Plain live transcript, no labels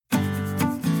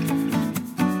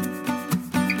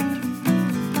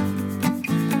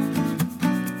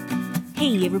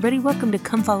Hey everybody, welcome to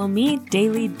Come Follow Me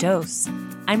Daily Dose.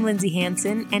 I'm Lindsay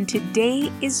Hansen, and today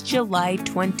is July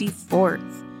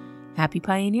 24th. Happy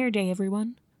Pioneer Day,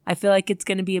 everyone. I feel like it's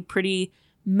going to be a pretty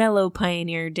mellow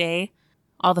Pioneer Day.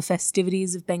 All the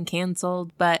festivities have been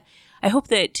canceled, but I hope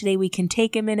that today we can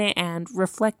take a minute and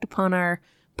reflect upon our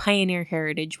pioneer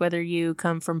heritage, whether you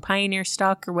come from pioneer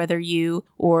stock or whether you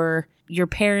or your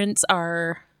parents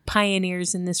are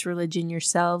pioneers in this religion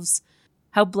yourselves.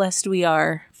 How blessed we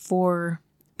are for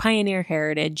pioneer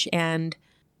heritage and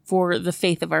for the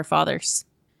faith of our fathers.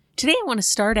 Today I want to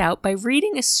start out by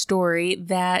reading a story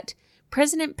that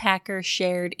President Packer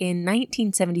shared in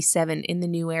 1977 in the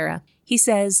New Era. He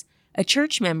says, a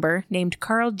church member named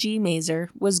Carl G. Mazer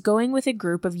was going with a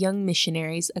group of young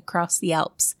missionaries across the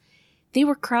Alps. They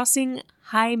were crossing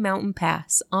high mountain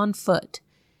paths on foot.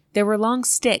 There were long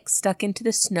sticks stuck into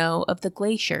the snow of the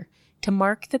glacier to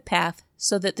mark the path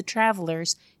so that the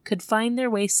travelers could find their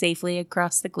way safely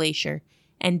across the glacier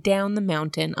and down the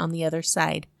mountain on the other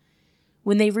side.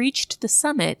 When they reached the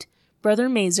summit, Brother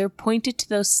Mazer pointed to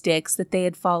those sticks that they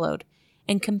had followed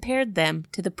and compared them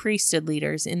to the priesthood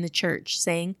leaders in the church,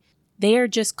 saying, "They are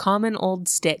just common old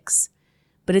sticks,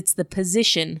 but it's the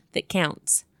position that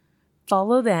counts.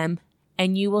 Follow them,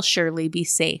 and you will surely be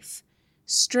safe.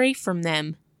 Stray from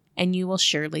them, and you will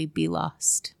surely be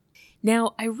lost."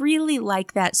 Now, I really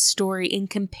like that story in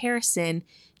comparison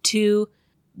to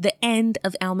the end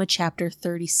of Alma chapter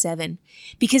 37,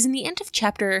 because in the end of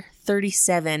chapter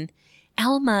 37,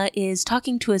 Alma is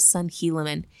talking to his son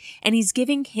Helaman, and he's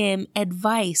giving him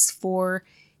advice for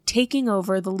taking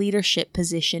over the leadership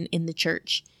position in the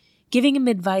church, giving him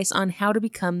advice on how to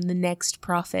become the next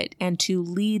prophet and to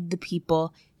lead the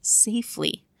people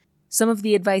safely. Some of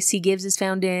the advice he gives is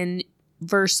found in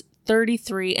verse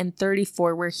 33 and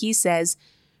 34, where he says,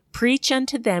 "Preach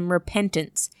unto them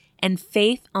repentance and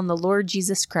faith on the Lord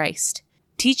Jesus Christ.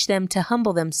 Teach them to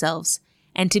humble themselves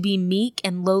and to be meek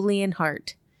and lowly in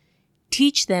heart.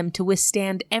 Teach them to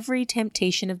withstand every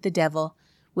temptation of the devil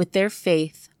with their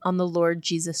faith on the Lord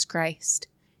Jesus Christ.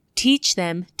 Teach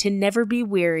them to never be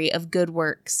weary of good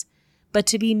works, but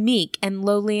to be meek and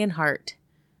lowly in heart,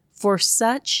 for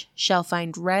such shall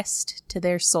find rest to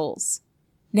their souls."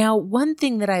 Now, one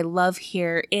thing that I love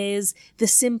here is the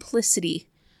simplicity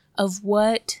of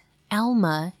what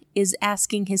Alma is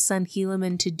asking his son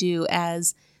Helaman to do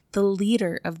as the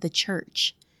leader of the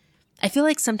church. I feel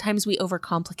like sometimes we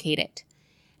overcomplicate it,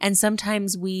 and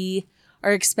sometimes we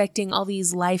are expecting all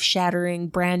these life-shattering,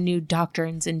 brand new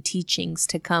doctrines and teachings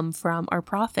to come from our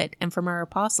prophet and from our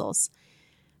apostles.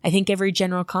 I think every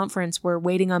general conference we're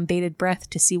waiting on bated breath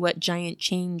to see what giant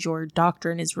change or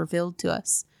doctrine is revealed to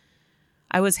us.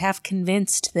 I was half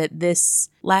convinced that this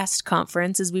last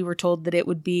conference, as we were told that it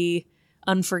would be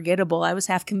unforgettable, I was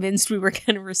half convinced we were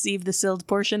going to receive the sealed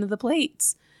portion of the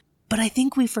plates. But I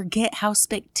think we forget how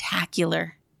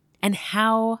spectacular and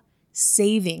how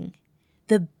saving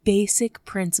the basic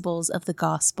principles of the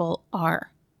gospel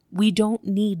are. We don't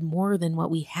need more than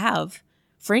what we have.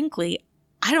 Frankly,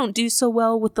 I don't do so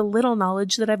well with the little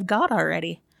knowledge that I've got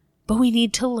already. But we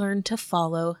need to learn to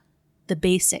follow the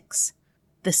basics.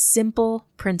 The simple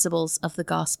principles of the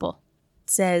gospel. It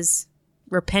says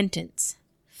repentance,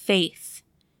 faith,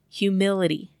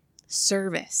 humility,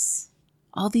 service.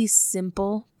 All these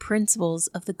simple principles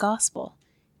of the gospel.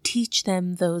 Teach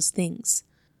them those things.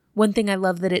 One thing I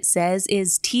love that it says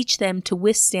is teach them to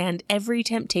withstand every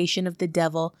temptation of the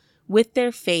devil with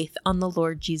their faith on the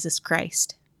Lord Jesus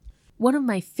Christ. One of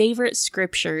my favorite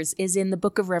scriptures is in the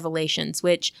book of Revelations,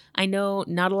 which I know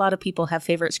not a lot of people have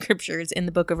favorite scriptures in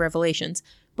the book of Revelations,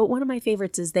 but one of my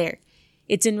favorites is there.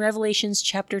 It's in Revelations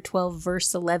chapter 12,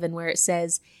 verse 11, where it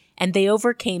says, "And they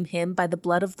overcame him by the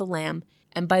blood of the Lamb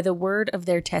and by the word of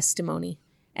their testimony,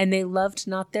 and they loved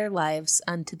not their lives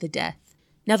unto the death."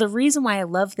 Now, the reason why I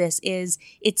love this is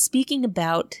it's speaking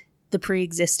about the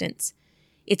pre-existence.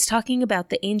 It's talking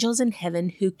about the angels in heaven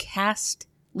who cast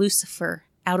Lucifer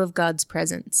out of God's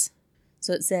presence.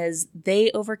 So it says, they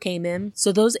overcame him.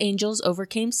 So those angels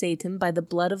overcame Satan by the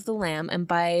blood of the Lamb and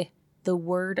by the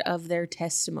word of their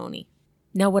testimony.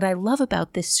 Now, what I love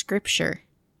about this scripture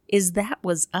is that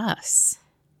was us.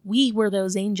 We were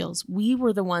those angels. We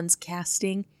were the ones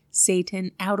casting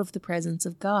Satan out of the presence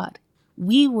of God.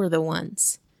 We were the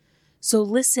ones. So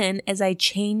listen as I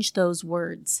change those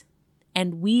words.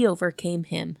 And we overcame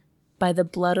him by the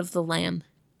blood of the Lamb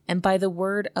and by the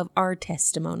word of our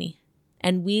testimony.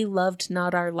 And we loved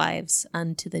not our lives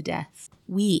unto the death.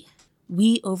 We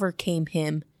overcame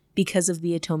him because of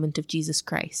the atonement of Jesus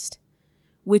Christ,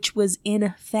 which was in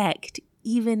effect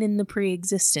even in the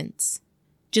pre-existence.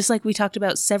 Just like we talked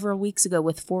about several weeks ago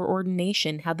with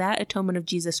foreordination, how that atonement of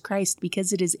Jesus Christ,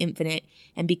 because it is infinite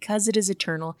and because it is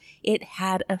eternal, it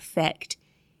had effect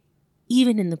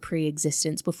even in the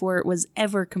pre-existence before it was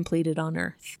ever completed on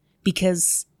earth.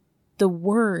 Because the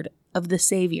word of the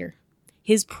Savior,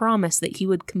 his promise that he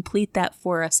would complete that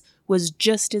for us, was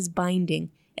just as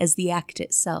binding as the act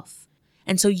itself.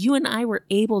 And so you and I were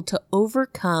able to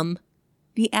overcome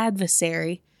the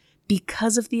adversary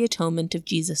because of the atonement of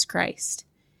Jesus Christ,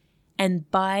 and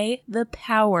by the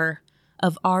power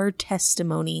of our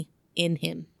testimony in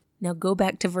him. Now go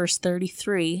back to verse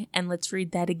 33 and let's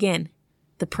read that again.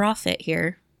 The prophet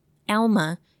here,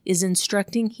 Alma, is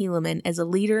instructing Helaman as a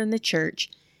leader in the church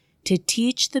to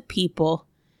teach the people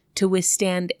to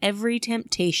withstand every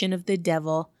temptation of the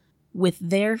devil with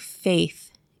their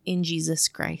faith in Jesus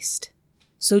Christ.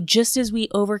 So just as we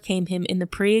overcame him in the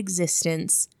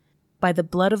pre-existence by the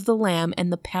blood of the Lamb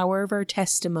and the power of our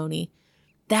testimony,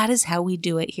 that is how we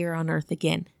do it here on earth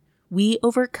again. We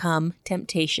overcome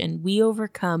temptation. We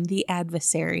overcome the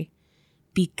adversary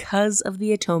because of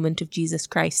the atonement of Jesus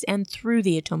Christ and through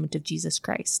the atonement of Jesus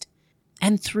Christ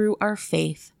and through our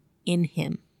faith in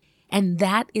him. And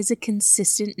that is a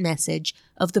consistent message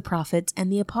of the prophets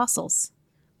and the apostles,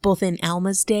 both in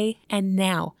Alma's day and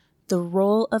now. The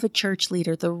role of a church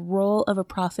leader, the role of a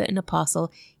prophet and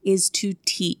apostle, is to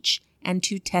teach and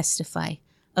to testify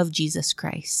of Jesus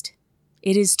Christ.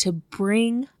 It is to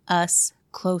bring us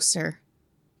closer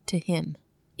to him.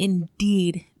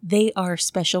 Indeed, they are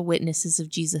special witnesses of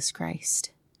Jesus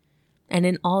Christ. And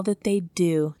in all that they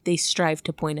do, they strive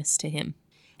to point us to him.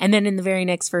 And then in the very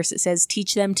next verse it says,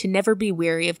 teach them to never be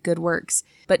weary of good works,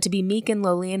 but to be meek and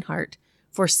lowly in heart,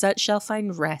 for such shall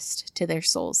find rest to their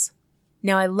souls.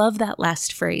 Now I love that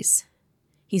last phrase.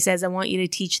 He says, I want you to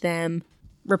teach them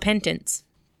repentance,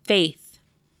 faith,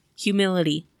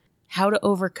 humility, how to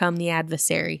overcome the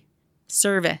adversary,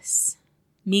 service,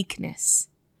 meekness.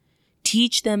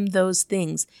 Teach them those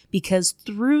things, because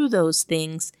through those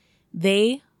things,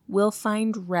 they will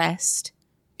find rest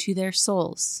to their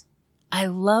souls. I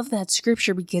love that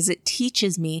scripture because it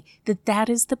teaches me that that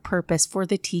is the purpose for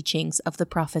the teachings of the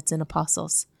prophets and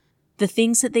apostles. The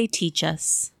things that they teach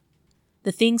us,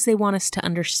 the things they want us to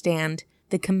understand,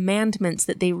 the commandments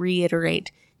that they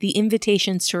reiterate, the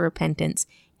invitations to repentance,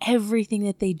 everything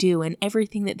that they do and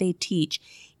everything that they teach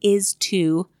is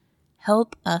to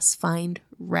help us find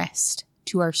rest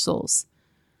to our souls.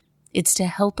 It's to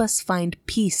help us find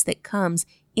peace that comes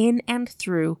in and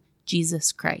through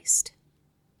Jesus Christ.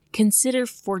 Consider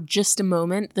for just a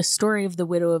moment the story of the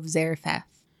widow of Zarephath.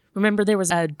 Remember, there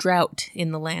was a drought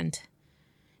in the land,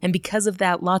 and because of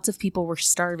that, lots of people were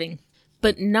starving.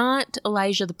 But not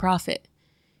Elijah the prophet.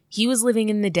 He was living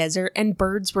in the desert, and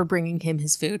birds were bringing him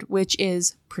his food, which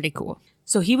is pretty cool.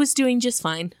 So he was doing just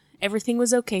fine. Everything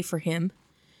was okay for him.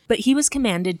 But he was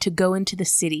commanded to go into the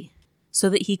city so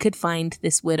that he could find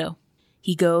this widow.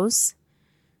 He goes,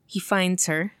 he finds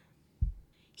her,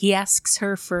 he asks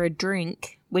her for a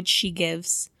drink, which she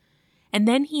gives, and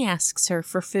then he asks her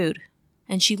for food.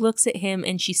 And she looks at him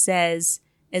and she says,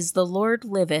 as the Lord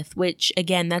liveth, which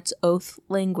again, that's oath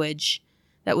language.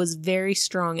 That was very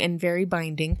strong and very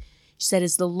binding. She said,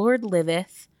 as the Lord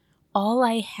liveth, all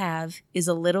I have is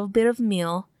a little bit of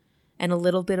meal and a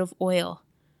little bit of oil.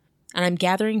 And I'm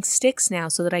gathering sticks now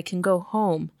so that I can go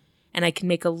home and I can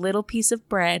make a little piece of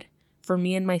bread for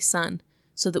me and my son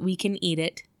so that we can eat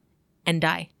it and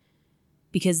die.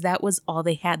 Because that was all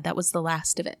they had. That was the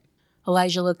last of it.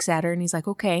 Elijah looks at her and he's like,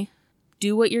 okay,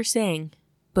 do what you're saying,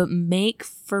 but make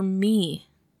for me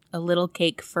a little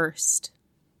cake first.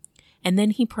 And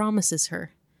then he promises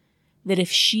her that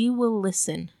if she will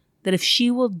listen, that if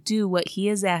she will do what he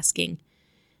is asking,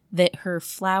 that her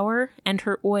flour and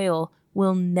her oil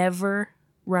will never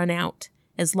run out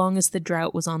as long as the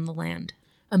drought was on the land.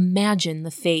 Imagine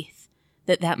the faith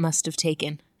that must have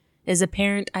taken. As a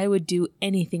parent, I would do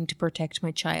anything to protect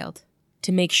my child,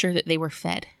 to make sure that they were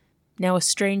fed. Now a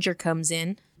stranger comes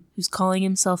in, who's calling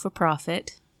himself a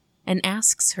prophet, and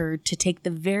asks her to take the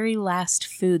very last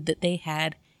food that they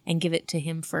had and give it to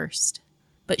him first.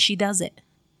 But she does it.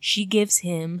 She gives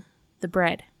him the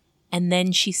bread, and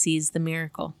then she sees the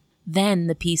miracle. Then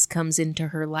the peace comes into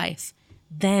her life.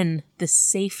 Then the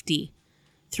safety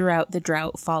throughout the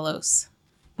drought follows.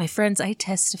 My friends, I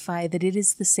testify that it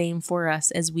is the same for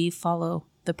us as we follow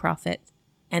the prophet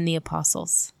and the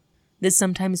apostles. That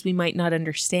sometimes we might not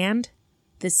understand,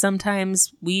 that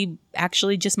sometimes we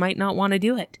actually just might not want to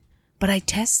do it. But I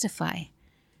testify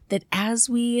that as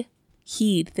we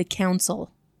heed the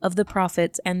counsel of the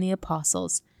prophets and the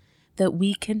apostles, that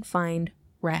we can find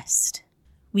rest,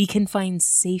 we can find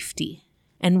safety,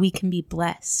 and we can be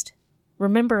blessed.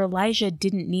 Remember, Elijah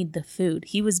didn't need the food.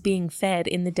 He was being fed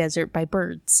in the desert by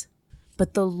birds.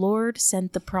 But the Lord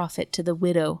sent the prophet to the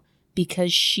widow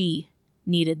because she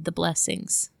needed the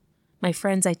blessings. My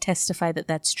friends, I testify that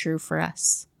that's true for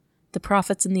us. The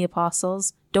prophets and the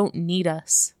apostles don't need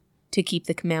us to keep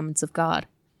the commandments of God,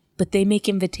 but they make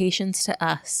invitations to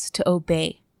us to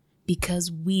obey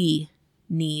because we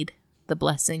need the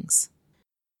blessings.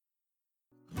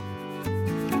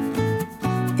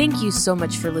 Thank you so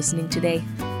much for listening today.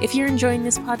 If you're enjoying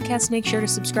this podcast, make sure to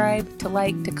subscribe, to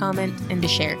like, to comment, and to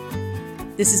share.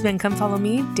 This has been Come Follow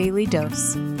Me, Daily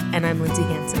Dose, and I'm Lindsay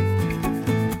Hansen.